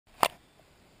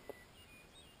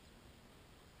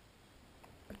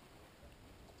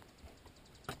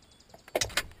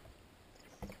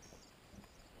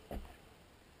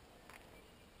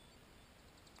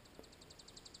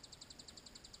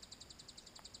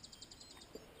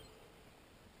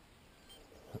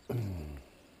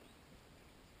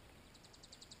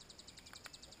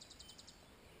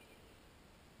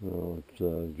Well, it's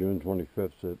June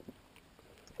 25th at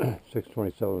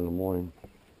 6:27 in the morning.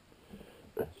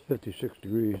 It's 56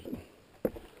 degrees.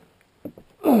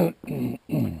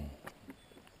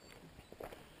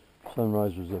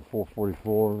 Sunrise was at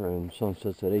 4:44 and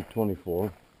sunset's at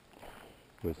 8:24,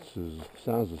 which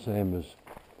sounds the same as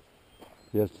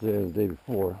yesterday and the day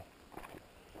before.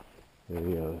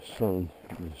 The sun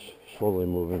is slowly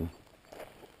moving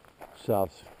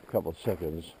south a couple of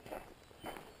seconds,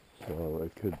 so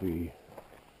it could be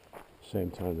same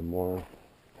time tomorrow,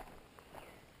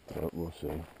 but we'll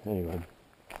see. Anyway,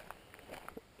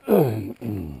 what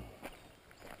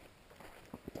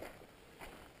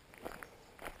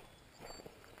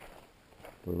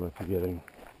am I forgetting?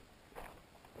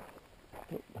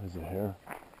 Oh, there's a hair.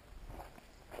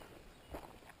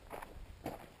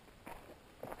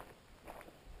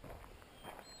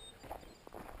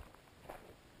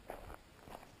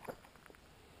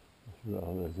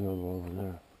 Oh, there's another one over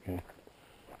there. Okay. I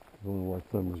wonder why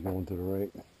Flynn was going to the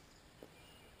right.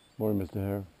 Morning, Mr.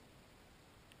 Hare.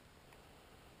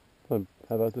 Flynn,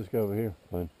 how about this guy over here,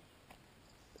 Flynn?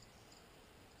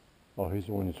 Oh, he's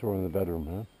the one you saw in the bedroom,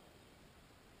 huh?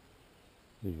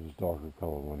 He was darker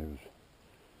color when he was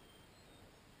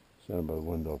standing by the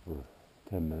window for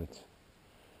 10 minutes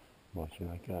watching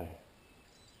that guy.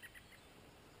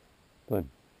 Flynn.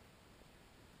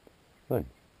 Flynn.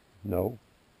 No.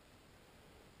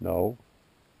 No.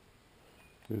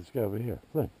 Look at this guy over here.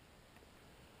 Flynn.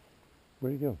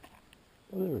 Where'd he go?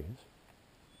 Oh, there he is.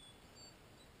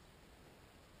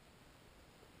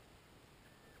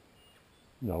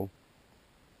 No.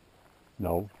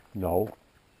 No. No.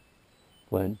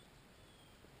 Flynn.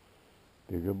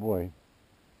 Be a good boy.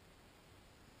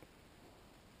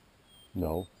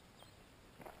 No.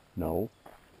 No.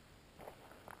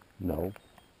 No.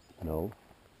 No.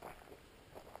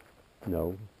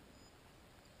 No.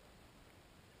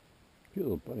 Cute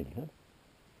little bunny, huh?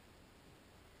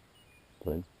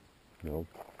 Flynn? No.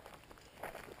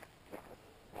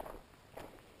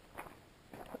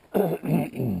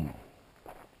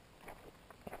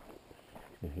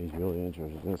 Yeah, he's really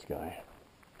interested in this guy.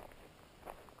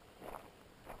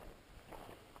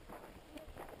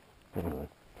 Anyway.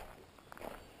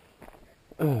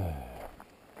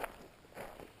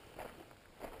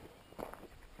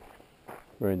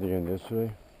 Rained again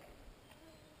yesterday.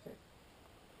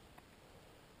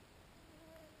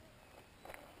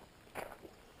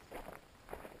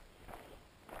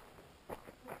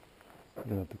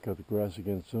 Gonna have to cut the grass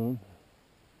again soon.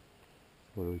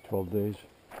 What are we, 12 days?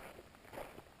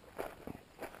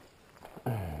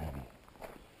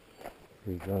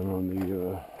 We're done on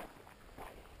the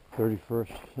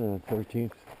 31st and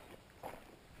 13th.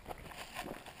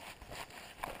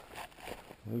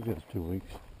 I think that's 2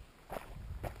 weeks.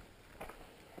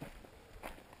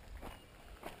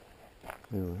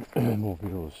 Anyway, won't be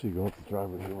able to see go up the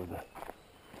driveway here with the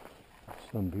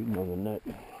sun beating on the net,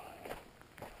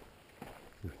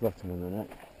 reflecting on the net.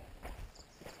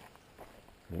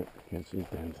 Yep, can't see a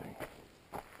damn thing.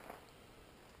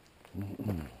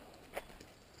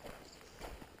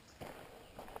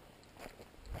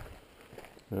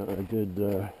 I did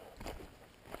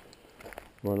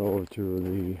run over to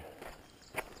the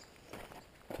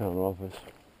town office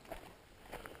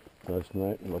last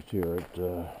night and left here at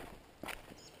I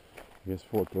guess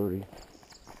 4:30.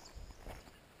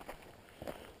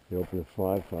 They open at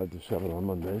 5 to 7 on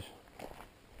Mondays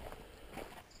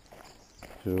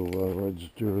to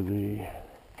register the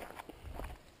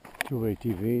 2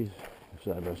 ATVs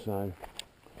side by side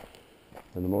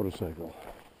and the motorcycle.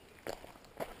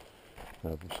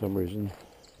 For some reason,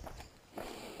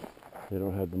 they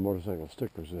don't have the motorcycle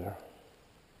stickers there.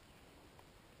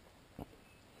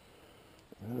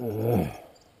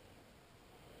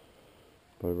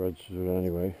 But I registered it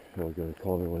anyway. They're going to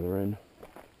call me when they're in.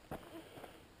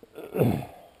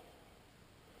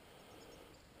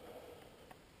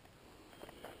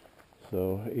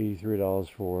 So $83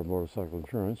 for motorcycle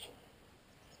insurance.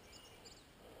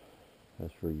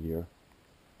 That's for a year.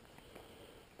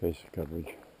 Basic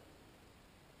coverage.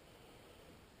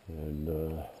 And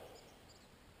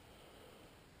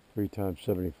 3 times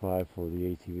 $75 for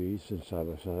the ATVs and side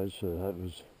by sides. So that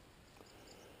was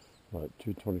what,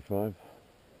 $225.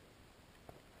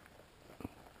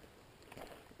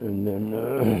 And then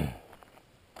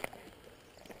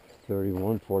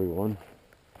 31, 41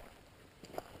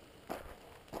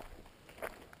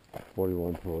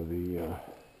 for the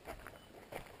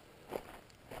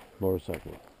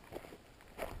motorcycle.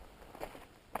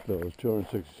 So it was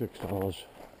 $266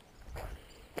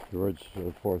 to register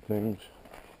the 4 things,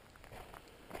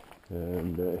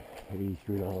 and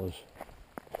 $83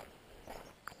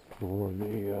 for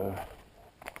the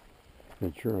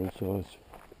insurance, so it's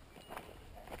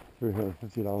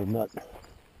 $350 nut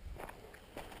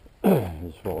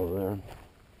is fall there.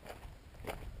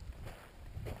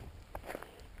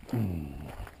 I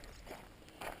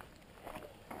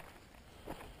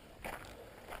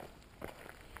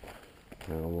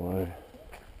don't know why.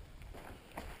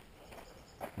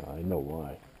 I know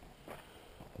why.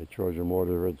 They charge you more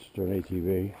to register an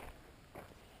ATV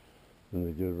than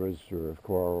they do to register a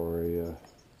car or a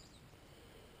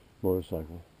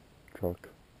motorcycle, truck.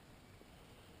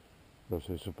 Because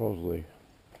they supposedly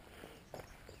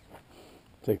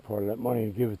take part of that money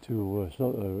and give it to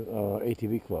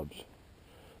ATV clubs.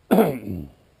 Now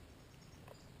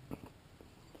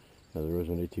there is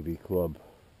an ATV club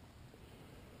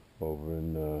over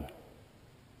in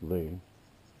Lee.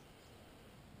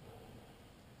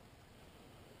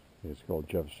 It's called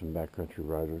Jefferson Backcountry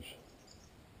Riders.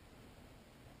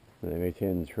 And they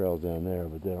maintain the trails down there,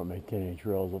 but they don't maintain any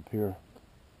trails up here.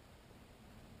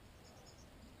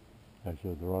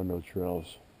 Actually, there are no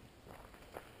trails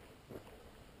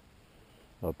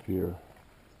up here.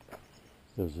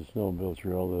 There's the snowmobile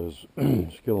trail, there's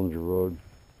Skillinger Road,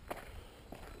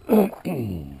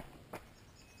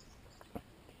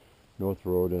 North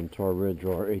Road and Tar Ridge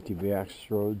are ATV access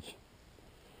roads.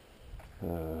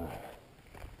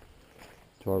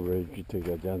 Tar Ridge, you take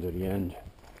that down to the end,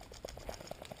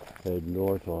 head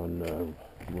north on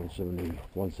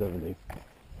 170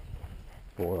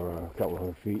 for a couple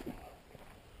hundred feet,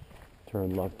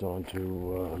 turn left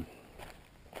onto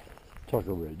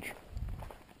Tucker Ridge.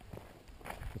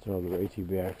 That's another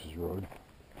ATV access road.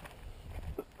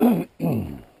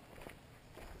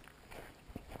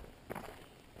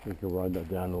 You can ride that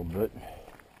down a little bit,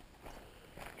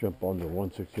 jump onto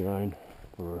 169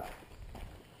 for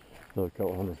another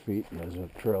couple hundred feet, and there's a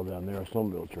trail down there, a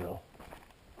snowmobile trail.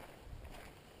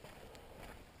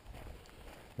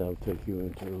 That'll take you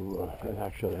into,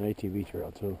 actually an ATV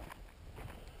trail too.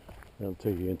 That'll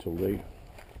take you into Lee.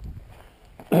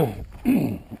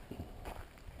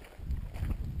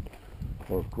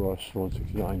 Or across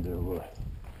 169 to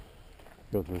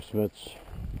go through Smiths,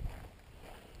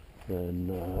 then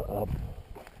up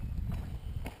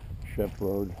Shep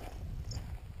Road,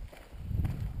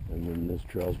 and then this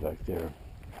trail's back there.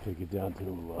 Take you down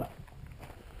to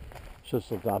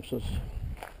Sisley-Topsis,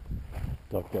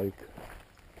 Duck Lake,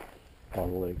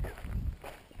 Otter Lake.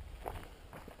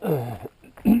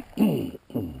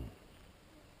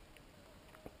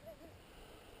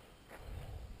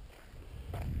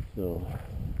 So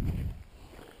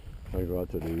I go out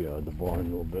to the barn a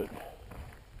little bit,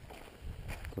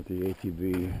 put the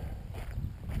ATV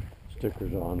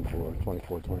stickers on for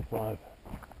 $24.25.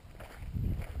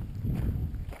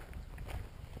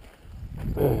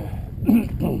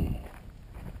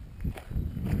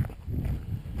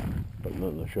 But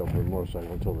nothing to show for a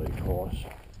motorcycle until they call us,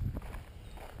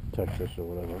 text us or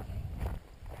whatever.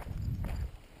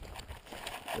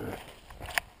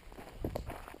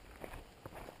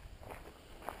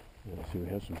 Yeah, see, we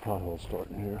have some potholes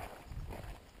starting here.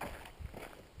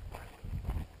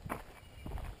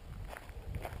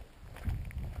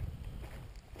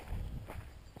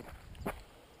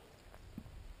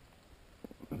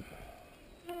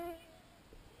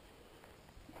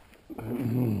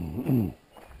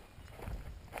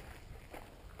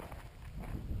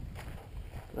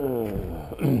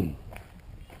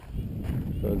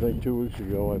 I think 2 weeks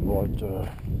ago I bought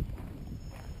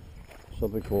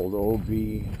something called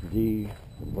OBD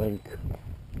Link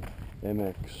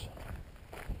MX.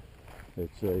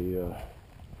 It's a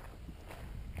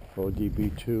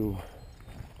ODB2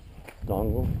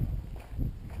 dongle.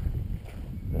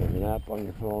 There's an app on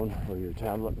your phone or your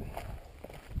tablet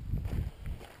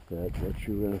that lets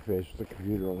you interface with the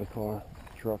computer on the car,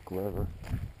 truck, wherever.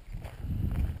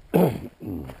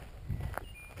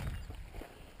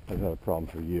 I've had a problem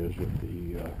for years with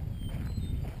the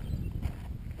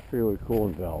freeway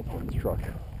coolant valve on the truck.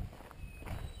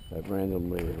 That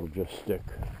randomly it'll just stick.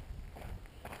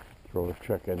 Throw a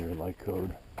check in your light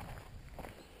code.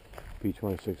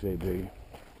 P26AB.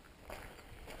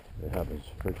 It happens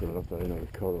frequently enough that I know the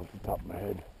code off the top of my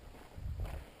head.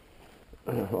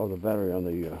 Or the battery on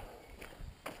the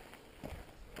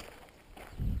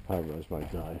power rise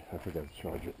might die. I forgot to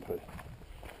charge it, but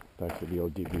back to the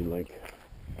ODB link.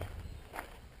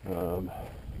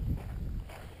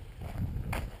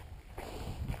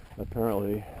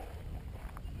 Apparently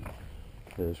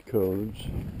there's codes,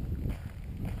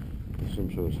 some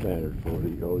sort of standard for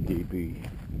the ODB2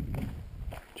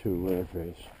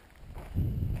 interface,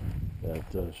 that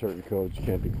certain codes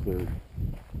can't be cleared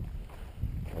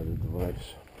by the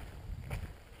device.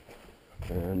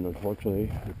 And unfortunately,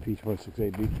 the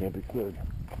P26AB can't be cleared.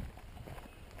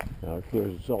 Now it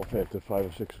clears itself after 5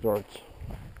 or 6 starts.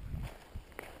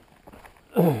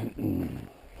 I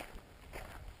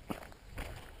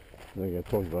think I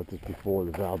told you about this before.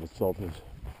 The valve itself is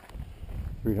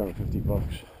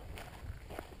 $350.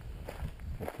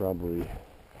 And probably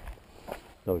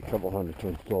another couple hundred to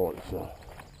install it, so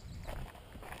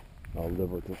I'll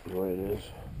live with it the way it is.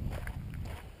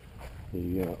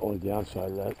 The only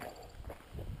downside of that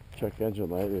check engine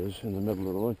light is in the middle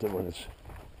of the winter when it's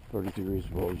 30 degrees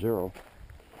below zero.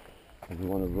 If you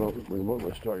want to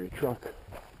remotely start your truck,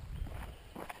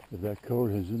 if that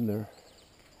code is in there,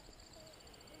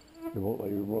 it won't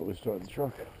let you remotely start the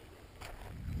truck.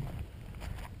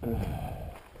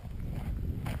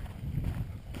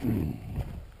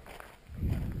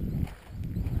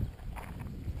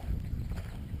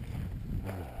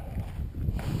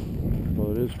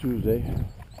 Well, it is Tuesday,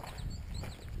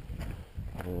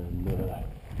 and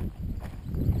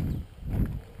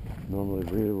normally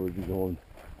Rita would be going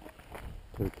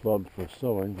to the club for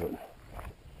sewing, but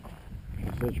she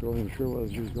said she wasn't sure whether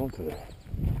she was going today.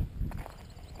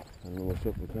 I don't know what's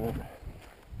up with that.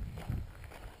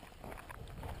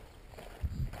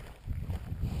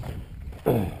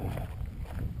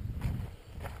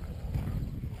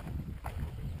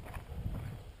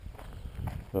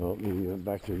 Well,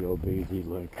 back to the OBD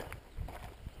link.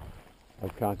 I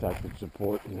contacted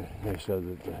support, and they said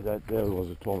that they're the ones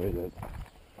that told me that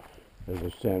there's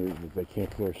a standard that they can't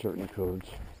clear certain codes.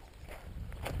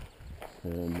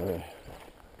 And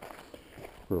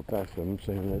wrote back to them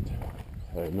saying that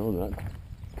I had known that,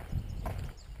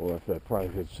 or if that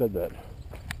product had said that,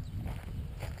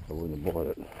 I wouldn't have bought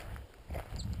it.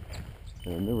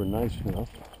 And they were nice enough.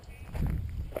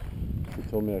 They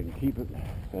told me I can keep it,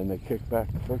 and they kicked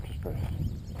back the purchase price.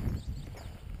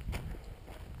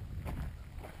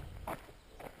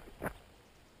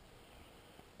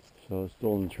 So it's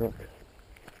still in the truck.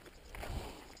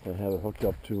 I have it hooked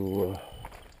up to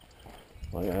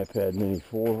my iPad Mini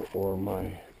 4 or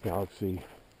my Galaxy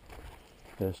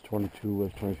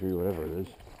S22, S23, whatever it is.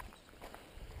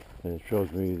 And it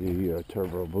shows me the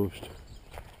turbo boost.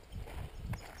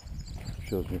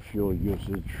 Shows me fuel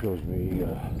usage, shows me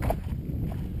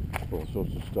all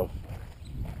sorts of stuff.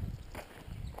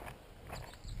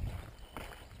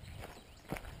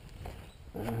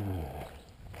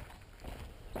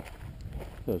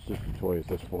 That's just a toy at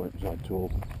this point, it's not a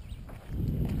tool.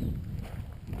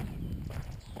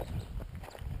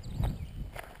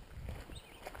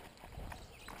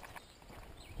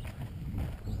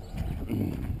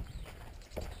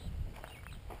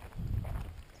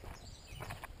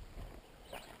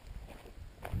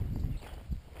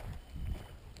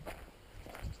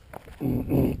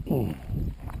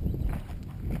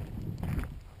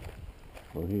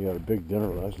 Well, he had a big dinner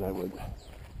last night with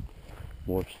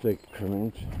more steak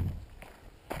trimmings,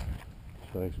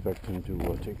 so I expect him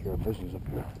to take care of business up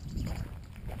here.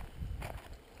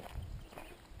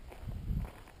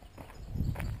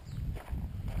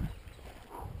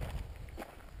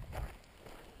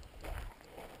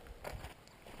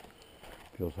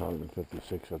 Feels hotter than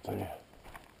 56, I'll tell you.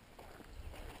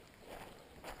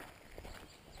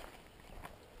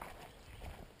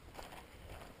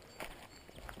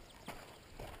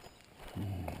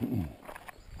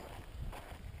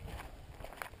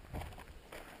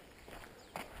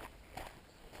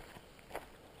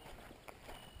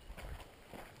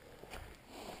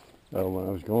 When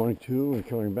I was going to and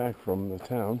coming back from the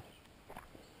town,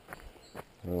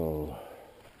 mile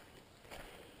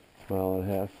and a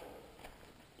half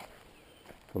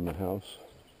from the house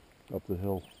up the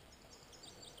hill,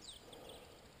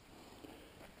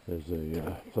 there's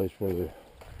a place where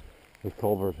the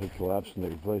culvert had collapsed and they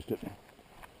replaced it.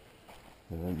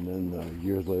 And then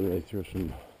years later they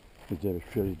did a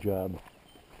shitty job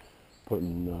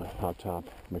putting hot top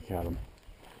macadam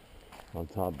on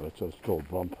top of it, so it's still a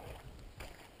bump.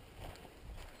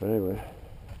 But anyway,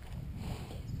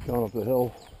 going up the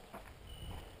hill,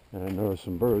 and I noticed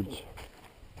some birds.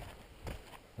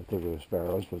 I thought they were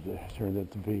sparrows, but they turned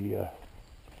out to be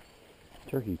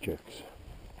turkey chicks.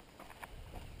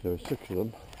 There were 6 of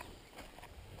them,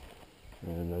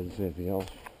 and I didn't see anything else.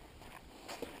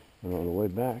 And on the way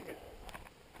back,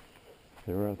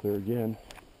 they were out there again.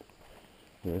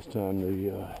 And this time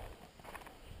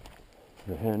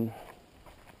the hen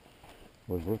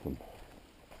was with them.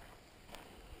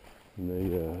 And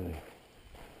they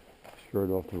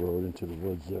skirted off the road into the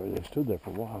woods there. They stood there for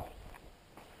a while.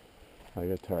 I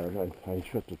got tired. I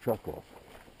shut the truck off.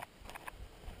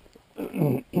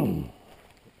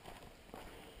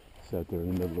 Sat there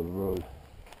in the middle of the road.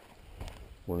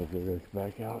 Wondered if they were going to come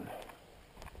back out.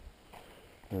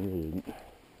 And they didn't.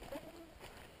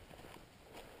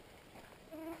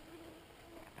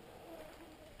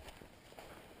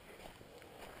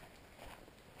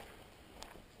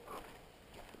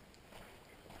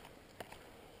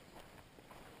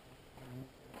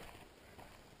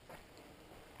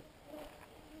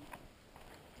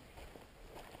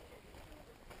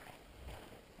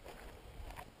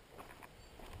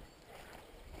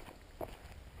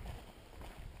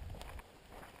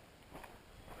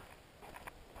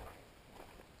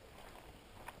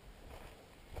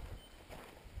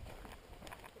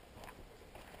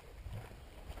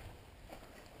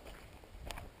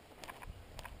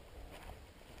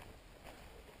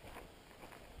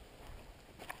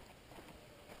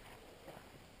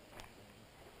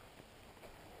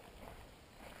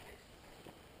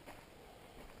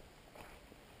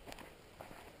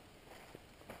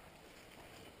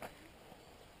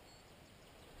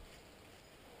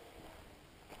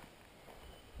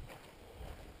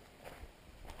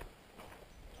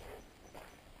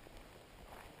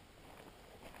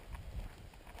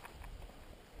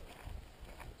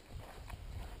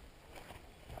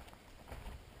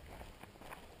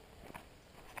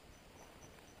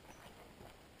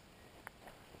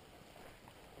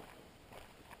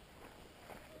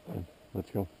 Let's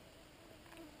go.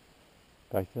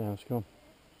 Back to the house, come.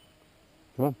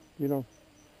 Come on, you know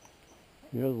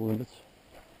the limits.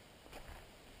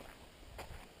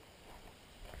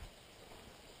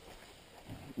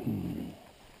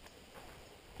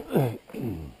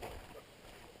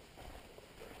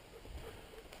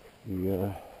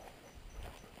 The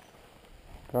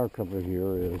power company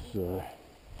here is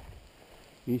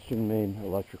Eastern Maine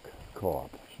Electric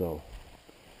Co-op. So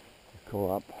the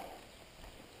co-op,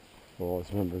 all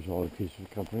its members own a piece of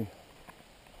the company,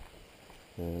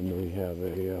 and we have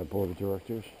a board of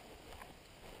directors.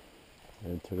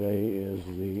 And today is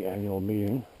the annual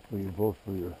meeting where you vote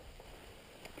for your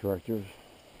directors.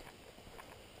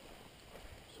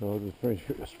 So the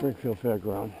Springfield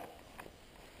Fairground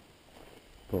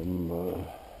from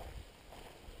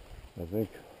I think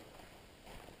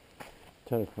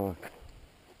 10 o'clock.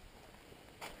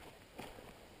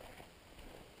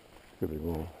 Could be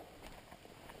wrong.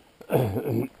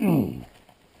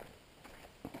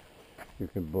 You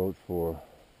can vote for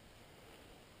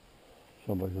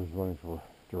somebody who's running for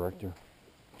director.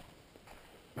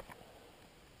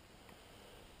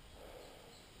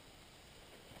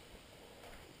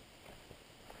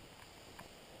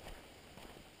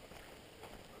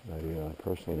 I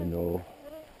personally know,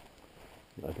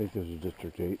 I think this is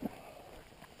District 8.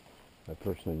 I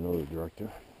personally know the director.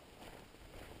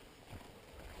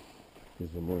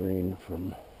 He's a Marine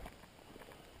from,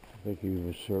 I think he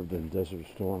was served in Desert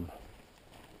Storm.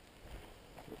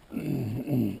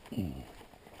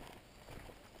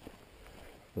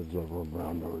 Lives over on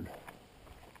Brown Road.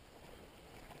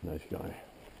 Nice guy.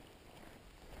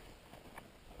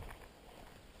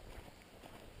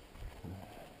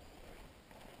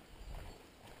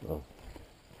 Well,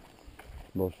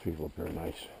 most people up here are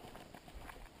nice.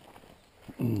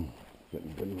 Getting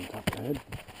bit on the top of the head.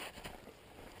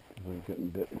 Getting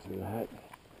bitten through the hat.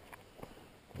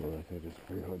 Well, I think it's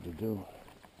pretty hard to do.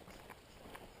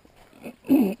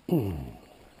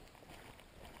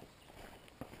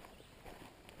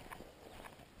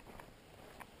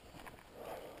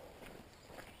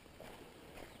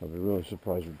 I'll be really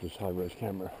surprised if this high-res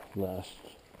camera lasts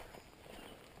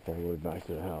all the way back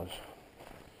to the house.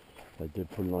 I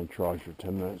did put it on charge for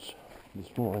 10 minutes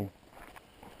this morning,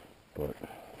 but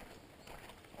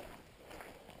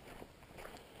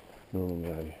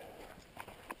normally I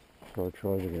start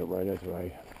charging it right after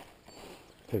I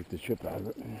take the chip out of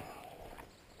it.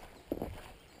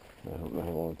 I don't know how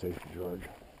long it takes to charge.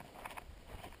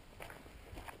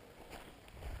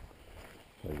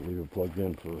 So I leave it plugged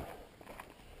in for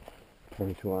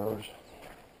 22 hours.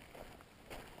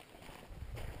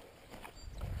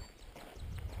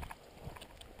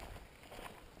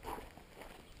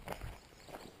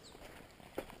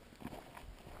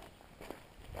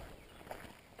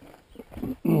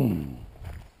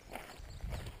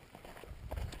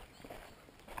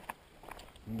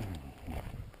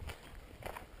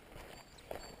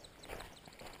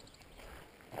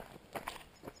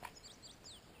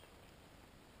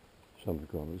 Something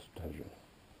called this attention.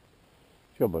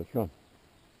 Let's go, bud. Come on.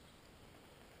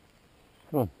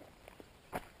 Come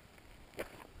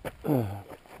on.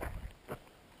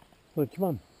 Look, come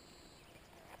on.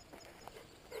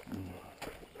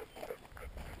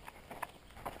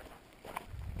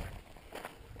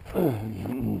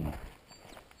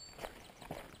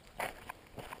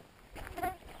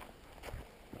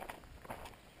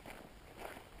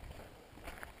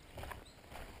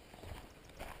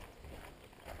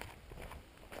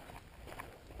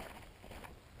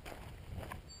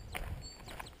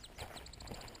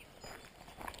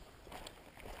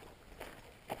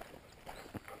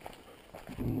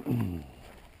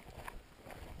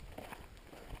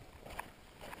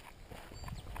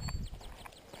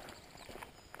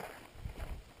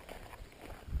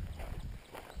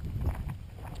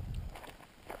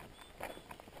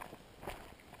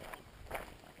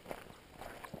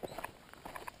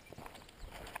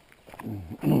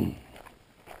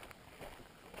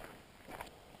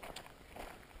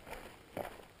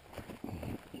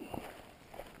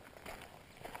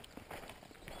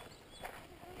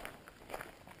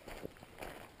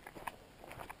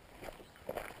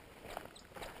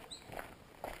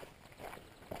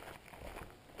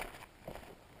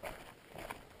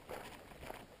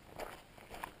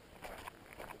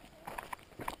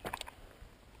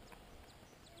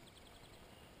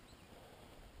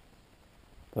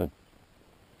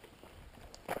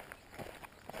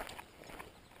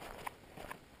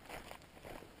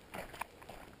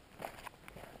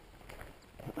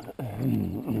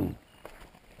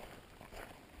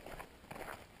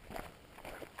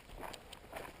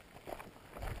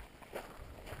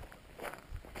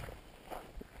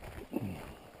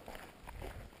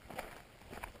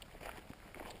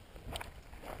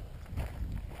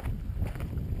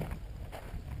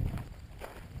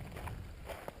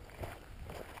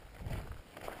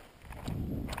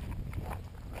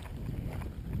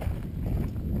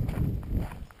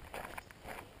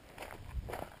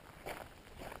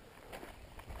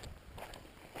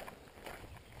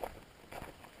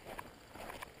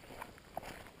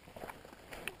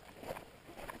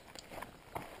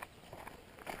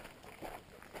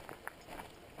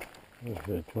 It's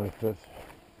the 25th.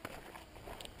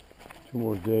 2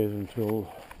 more days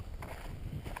until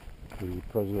the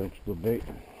presidential debate.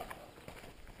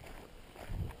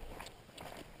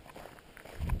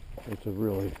 It's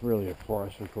really a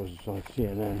farce because it's on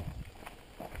CNN,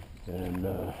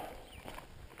 and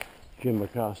Jim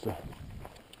Acosta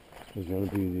is going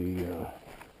to be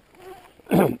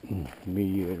the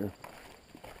mediator,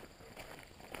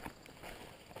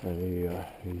 and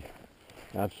he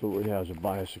absolutely has a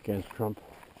bias against Trump.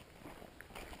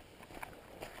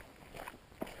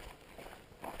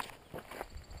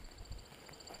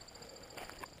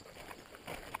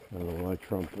 I don't know why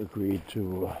Trump agreed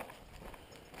to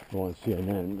go on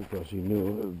CNN, because he knew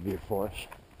it would be a farce.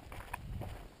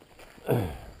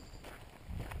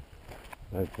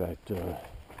 In fact,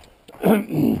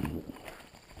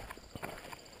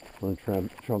 when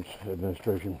Trump's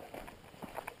administration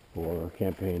or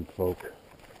campaign folk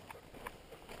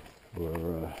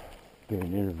were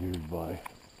being interviewed by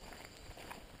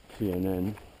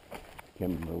CNN,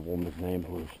 can't remember the woman's name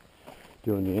who was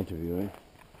doing the interviewing,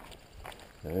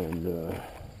 and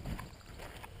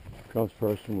Trump's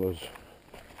person was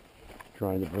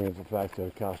trying to bring up the fact that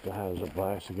Acosta has a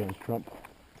bias against Trump,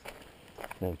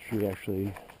 and she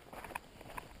actually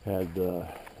had the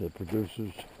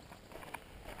producers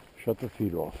shut their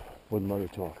feet off, wouldn't let her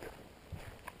talk.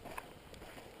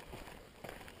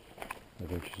 I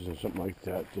think she said something like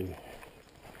that. You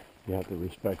have to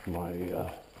respect my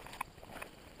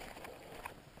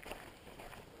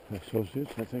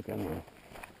associates, I think, I don't know.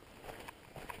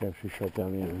 She actually shut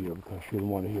down the interview because she didn't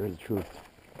want to hear the truth.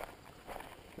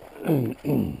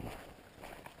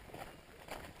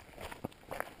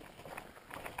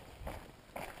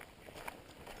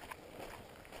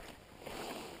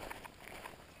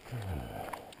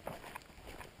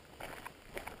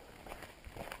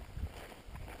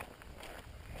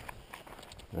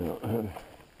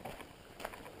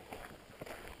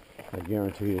 I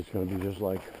guarantee it's going to be just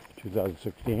like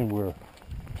 2016, where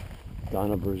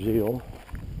Donna Brazile,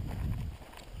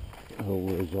 who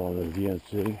was on the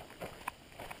DNC,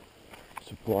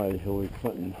 supplied Hillary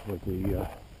Clinton with the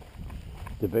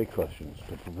debate questions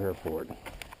to prepare for it.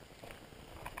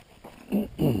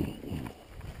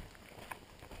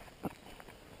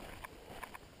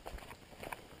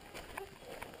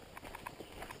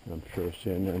 I'm sure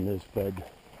CNN has fed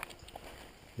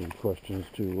the questions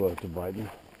to Biden,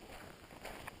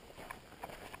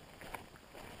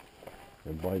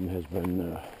 and Biden has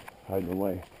been hiding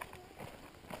away,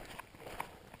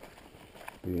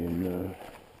 being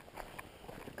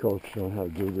coached on how to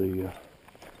do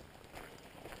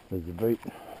the debate.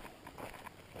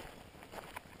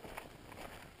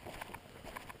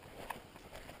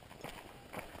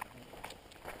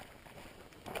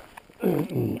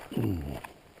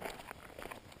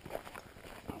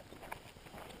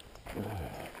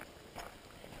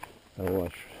 I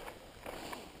watched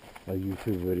a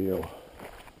YouTube video.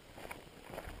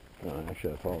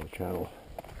 Actually, I follow the channel,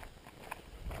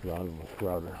 with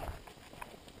Crowder,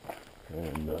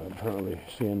 and apparently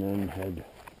CNN had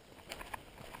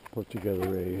put together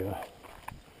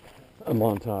a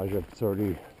montage of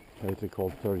 30, I think they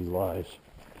called 30 lies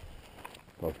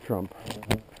of Trump,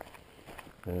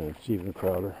 and Stephen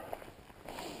Crowder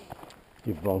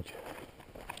debunked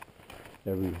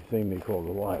everything they called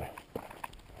a lie.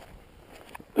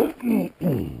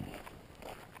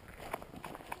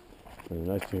 And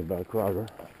the nice thing about Crowder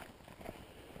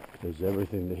is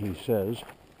everything that he says,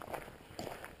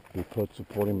 he puts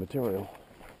supporting material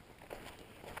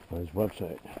on his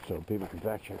website so people can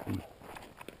fact check him.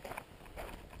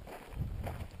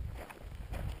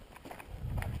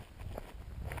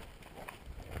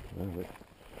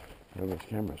 This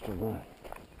camera's still running.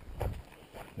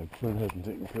 And Flynn hasn't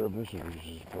taken care of this, which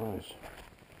is a surprise.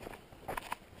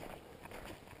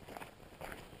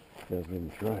 He hasn't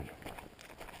even tried.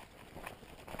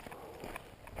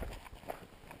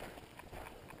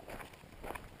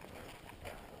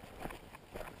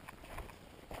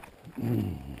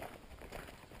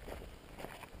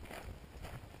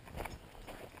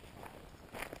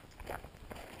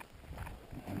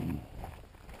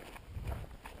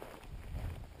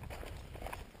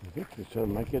 I think they said I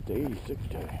might get to 86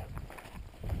 today.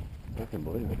 I can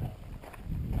believe it.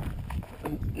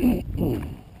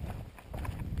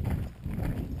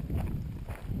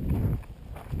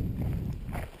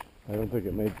 I don't think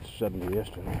it made 70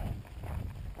 yesterday.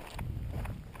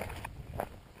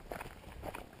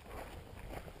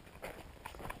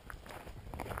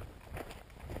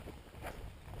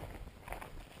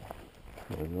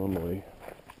 Normally,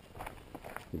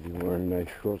 if you're wearing a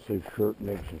nice short sleeve shirt,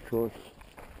 maybe some shorts,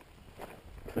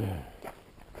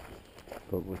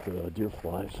 but with the deer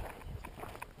flies,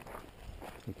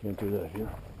 you can't do that here.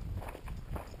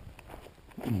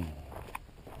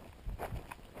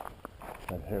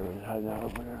 That hare hiding out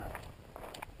over there.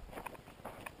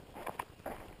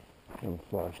 And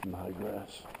flies from the high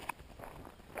grass.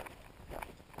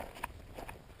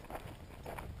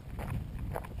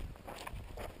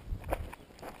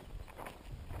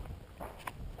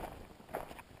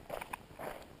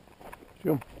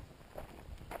 Jim.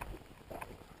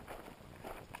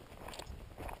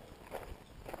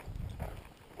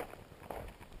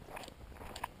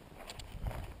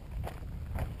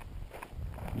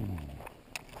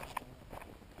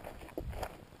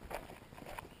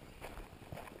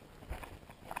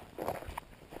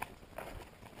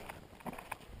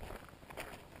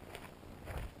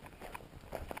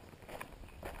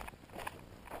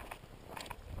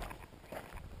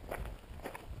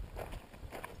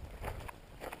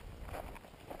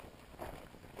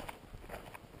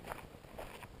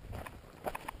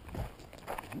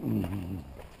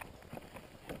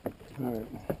 All right,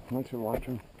 thanks for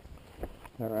watching.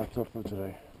 That wraps up for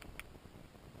today.